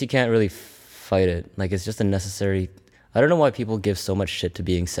 I guess you can't really fight it. Like it's just a necessary. I don't know why people give so much shit to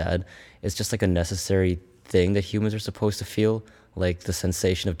being sad. It's just like a necessary thing that humans are supposed to feel. Like the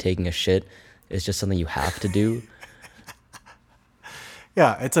sensation of taking a shit is just something you have to do.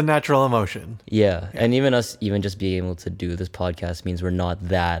 Yeah, it's a natural emotion. Yeah, and even us, even just being able to do this podcast means we're not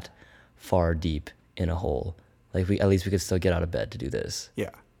that far deep in a hole. Like we, at least we could still get out of bed to do this.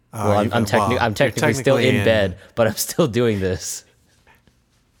 Yeah. Well, I'm technically still in bed, but I'm still doing this.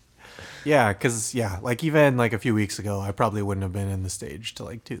 Yeah, because, yeah, like even like a few weeks ago, I probably wouldn't have been in the stage to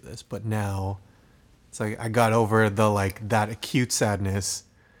like do this. But now it's like I got over the like that acute sadness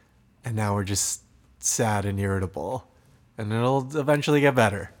and now we're just sad and irritable. And it'll eventually get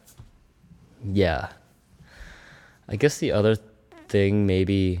better. Yeah. I guess the other thing,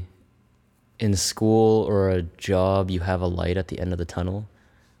 maybe in school or a job, you have a light at the end of the tunnel.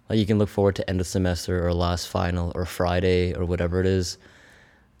 Like you can look forward to end of semester or last final or Friday or whatever it is.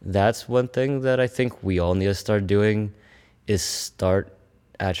 That's one thing that I think we all need to start doing is start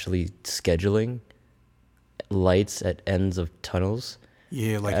actually scheduling lights at ends of tunnels.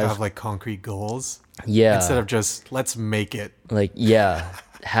 Yeah, like have like concrete goals. Yeah. Instead of just let's make it. Like, yeah,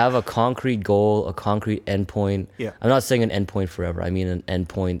 have a concrete goal, a concrete endpoint. Yeah. I'm not saying an endpoint forever. I mean an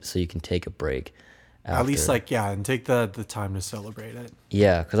endpoint so you can take a break. At least like, yeah, and take the time to celebrate it.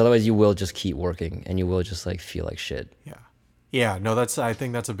 Yeah, because otherwise you will just keep working and you will just like feel like shit. Yeah. Yeah, no, I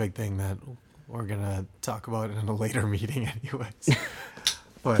think that's a big thing that we're going to talk about in a later meeting anyways.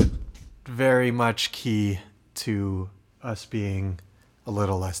 But very much key to us being a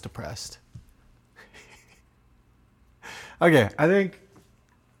little less depressed. Okay, I think,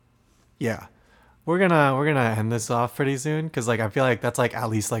 yeah, we're gonna end this off pretty soon because like I feel like that's like at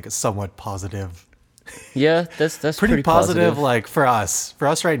least like a somewhat positive. Yeah, that's pretty positive. Like for us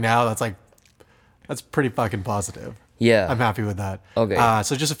right now, that's pretty fucking positive. Yeah, I'm happy with that. Okay.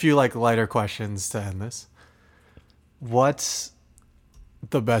 So just a few like lighter questions to end this. What's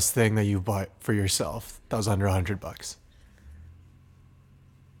the best thing that you bought for yourself that was under $100?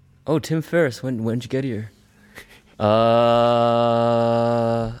 Oh, Tim Ferriss. When'd you get here?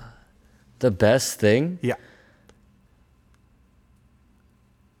 The best thing? Yeah.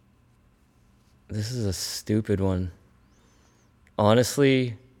 This is a stupid one.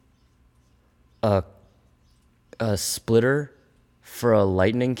 Honestly, a splitter for a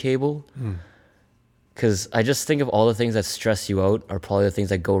lightning cable. Because I just think of all the things that stress you out are probably the things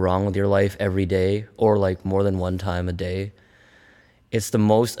that go wrong with your life every day or like more than one time a day. It's the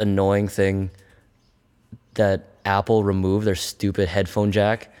most annoying thing that Apple removed their stupid headphone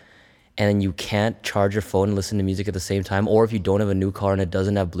jack, and then you can't charge your phone and listen to music at the same time, or if you don't have a new car and it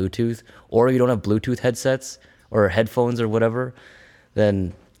doesn't have Bluetooth, or if you don't have Bluetooth headsets or headphones or whatever,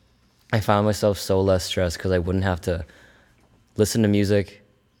 then I found myself so less stressed because I wouldn't have to listen to music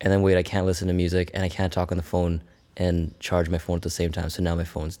and then wait, I can't listen to music and I can't talk on the phone and charge my phone at the same time, so now my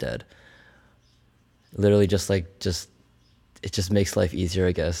phone's dead. Literally it just makes life easier,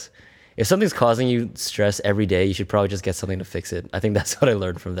 I guess. If something's causing you stress every day, you should probably just get something to fix it. I think that's what I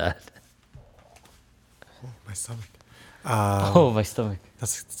learned from that. Oh, my stomach. My stomach.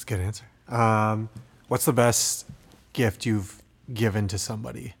 That's a good answer. What's the best gift you've given to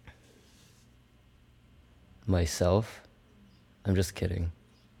somebody? Myself? I'm just kidding.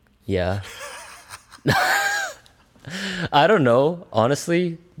 Yeah. I don't know.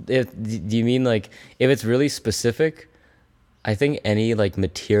 Honestly, do you mean like if it's really specific? I think any like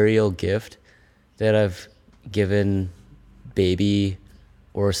material gift that I've given Baby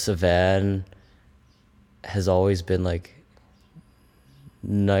or Savan has always been like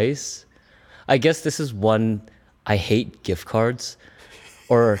nice. I guess this is one. I hate gift cards,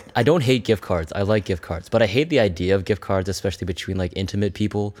 or I don't hate gift cards. I like gift cards, but I hate the idea of gift cards, especially between like intimate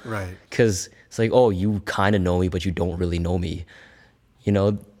people. Right. Because it's like, oh, you kind of know me, but you don't really know me. You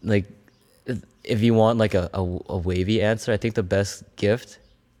know, like if you want like a wavy answer, I think the best gift,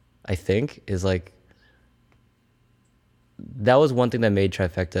 I think, is like, that was one thing that made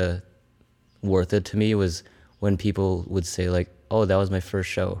Trifecta worth it to me, was when people would say like, oh, that was my first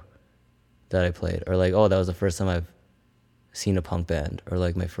show that I played, or like, oh, that was the first time I've seen a punk band, or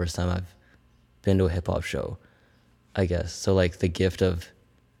like my first time I've been to a hip hop show, I guess. So like the gift of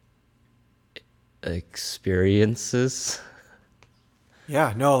experiences.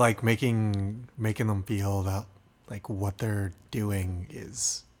 Yeah, no, like making them feel that like what they're doing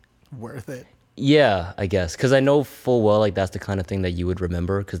is worth it. Yeah, I guess. Because I know full well, like, that's the kind of thing that you would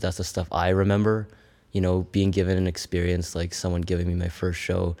remember, because that's the stuff I remember. You know, being given an experience, like someone giving me my first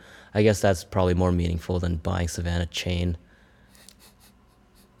show. I guess that's probably more meaningful than buying Savannah chain.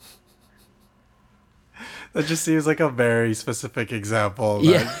 That just seems like a very specific example.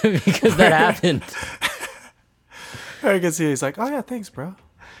 Yeah, because that happened. I can see he's like, oh yeah, thanks, bro.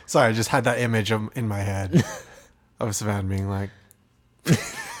 Sorry, I just had that image in my head of Savannah being like,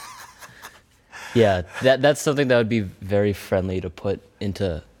 Yeah, that's something that would be very friendly to put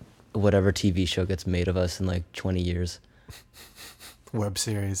into whatever TV show gets made of us in like 20 years. web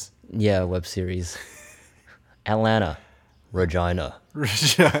series. Yeah, web series. Atlanta, Regina.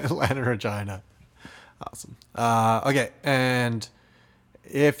 Atlanta, Regina. Awesome. Okay, and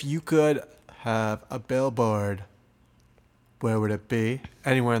if you could have a billboard, where would it be?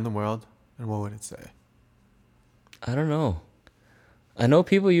 Anywhere in the world, and what would it say? I don't know. I know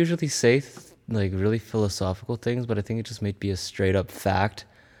people usually say like really philosophical things, but I think it just might be a straight up fact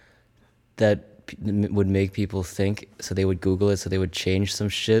that would make people think, so they would Google it, so they would change some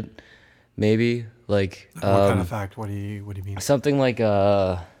shit. Maybe like What kind of fact? What do you mean? something like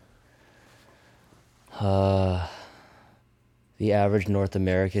the average North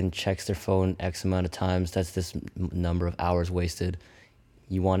American checks their phone X amount of times. That's this number of hours wasted.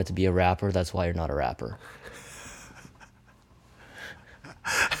 You want it to be a rapper, that's why you're not a rapper.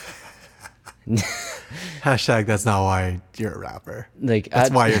 Hashtag that's not why you're a rapper. Like That's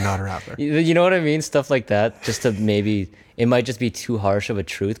why you're not a rapper. You know what I mean? Stuff like that. Just to maybe, it might just be too harsh of a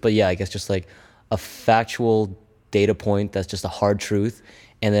truth, but yeah, I guess just like a factual data point that's just a hard truth,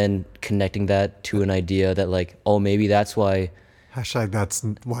 and then connecting that to an idea that like, oh, maybe that's why. Hashtag that's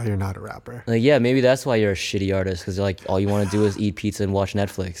why you're not a rapper. Like, yeah, maybe that's why you're a shitty artist, because like all you want to do is eat pizza and watch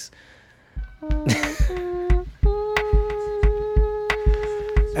Netflix.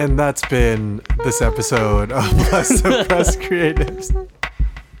 And that's been this episode of Less Depressed Creatives.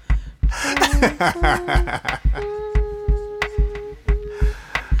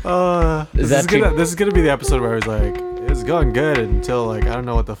 This is gonna be the episode where I was like, it's going good until like I don't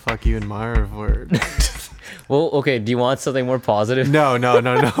know what the fuck you and Marv were. Well, okay, do you want something more positive? No.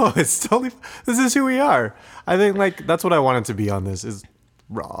 It's totally. This is who we are. I think like that's what I wanted to be on this is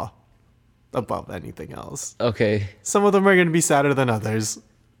raw, above anything else. Okay. Some of them are gonna be sadder than others,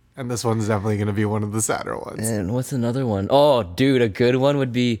 and this one's definitely gonna be one of the sadder ones. And what's another one? Oh, dude, a good one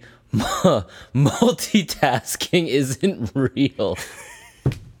would be multitasking isn't real.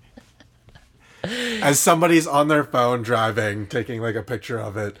 As somebody's on their phone driving, taking like a picture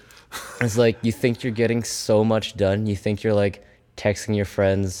of it. It's like you think you're getting so much done. You think you're like texting your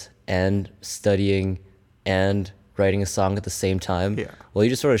friends and studying and writing a song at the same time. Yeah. Well, you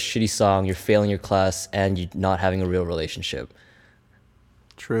just wrote a shitty song, you're failing your class, and you're not having a real relationship.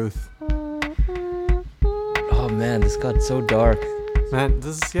 Truth. Oh man, this got so dark. Man,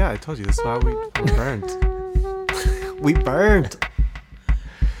 this is, yeah, I told you, this is why we burned. We burned.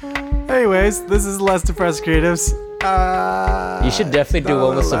 Anyways, this is Less Depressed Creatives. You should definitely do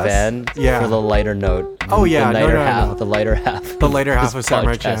one with Savan for the lighter note. Oh yeah, the lighter half. The lighter half. The lighter half this of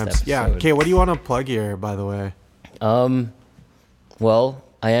Samurai podcast Champs. Yeah. episode. Okay, what do you want to plug here, by the way? Well,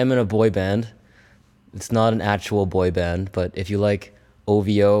 I am in a boy band. It's not an actual boy band, but if you like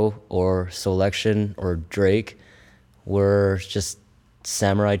OVO or Selection or Drake, we're just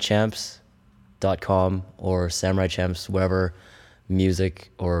SamuraiChamps.com or Samurai Champs, wherever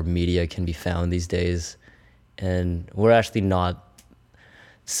music or media can be found these days. And we're actually not.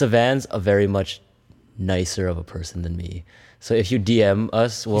 Savan's a very much nicer of a person than me. So if you DM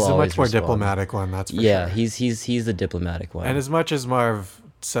us, we'll He's a always much more respond. diplomatic one, that's for Yeah, sure. he's the diplomatic one. And as much as Marv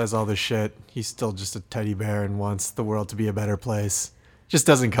says all this shit, he's still just a teddy bear and wants the world to be a better place. Just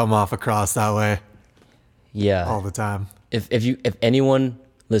doesn't come off across that way Yeah. all the time. If anyone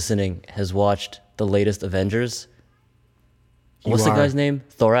listening has watched the latest Avengers, what's the are. guy's name?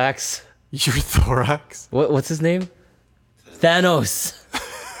 Thorax? Your thorax? What's his name? Thanos.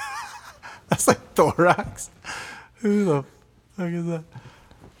 That's like thorax. Who the fuck is that?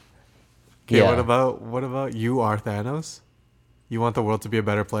 Okay, Yeah. what about you are Thanos? You want the world to be a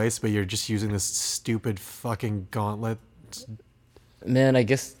better place, but you're just using this stupid fucking gauntlet. Man, I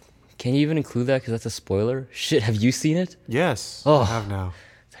guess, can you even include that? Because that's a spoiler. Shit, have you seen it? Yes, Oh. I have now.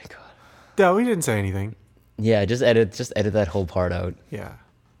 Thank God. No, we didn't say anything. Yeah, just edit that whole part out. Yeah.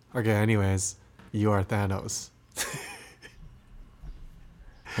 Okay, anyways, you are Thanos.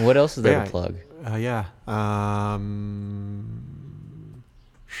 What else is there Yeah. to plug? Yeah.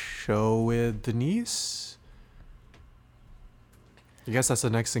 Show with Denise. I guess that's the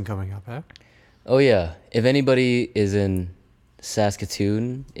next thing coming up, eh? Oh yeah, if anybody is in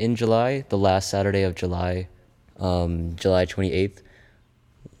Saskatoon in July, the last Saturday of July, July 28th,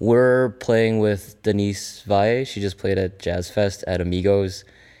 we're playing with Denise Valle. She just played at Jazz Fest at Amigos,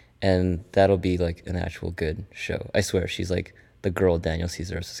 and that'll be like an actual good show. I swear, she's like the girl Daniel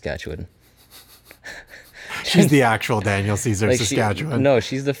Caesar of Saskatchewan. She's the actual Daniel Caesar of Like Saskatchewan. no,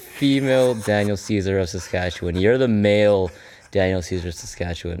 she's the female Daniel Caesar of Saskatchewan. You're the male Daniel Caesar of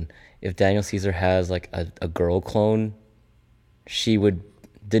Saskatchewan. If Daniel Caesar has like a girl clone,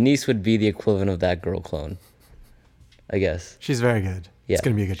 Denise would be the equivalent of that girl clone, I guess. She's very good. Yeah, It's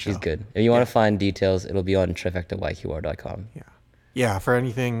gonna be a good show. She's good. If you want to find details, it'll be on trifectayqr.com. Yeah. Yeah, for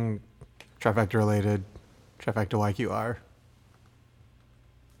anything trifecta related, trifecta YQR.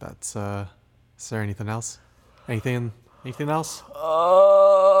 That's is there anything else? Anything else?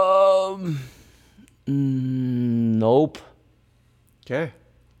 Nope. Okay.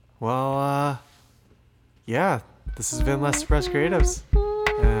 Well, yeah, this has been Less Depressed Creatives.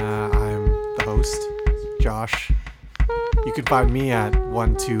 I'm the host, Josh. You can find me at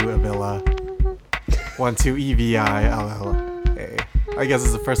 12Avilla, 12EVILLA. I guess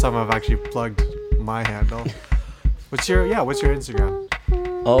it's the first time I've actually plugged my handle. What's your Instagram?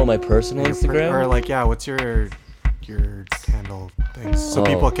 Oh, my personal Your Instagram? or like, yeah, what's your handle things? So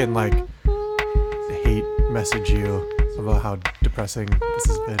people can like hate message you about how depressing this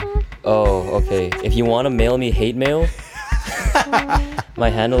has been. Oh, okay. If you want to mail me hate mail, my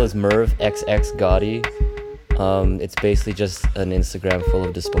handle is MervXXGaudy. It's basically just an Instagram full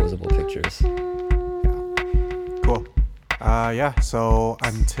of disposable pictures. Cool. Yeah, so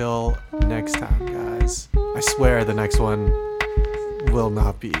until next time, guys. I swear the next one will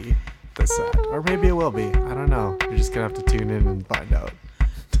not be this sad. Or maybe it will be. I don't know. You're just gonna have to tune in and find out.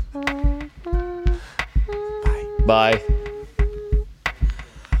 Bye. Bye.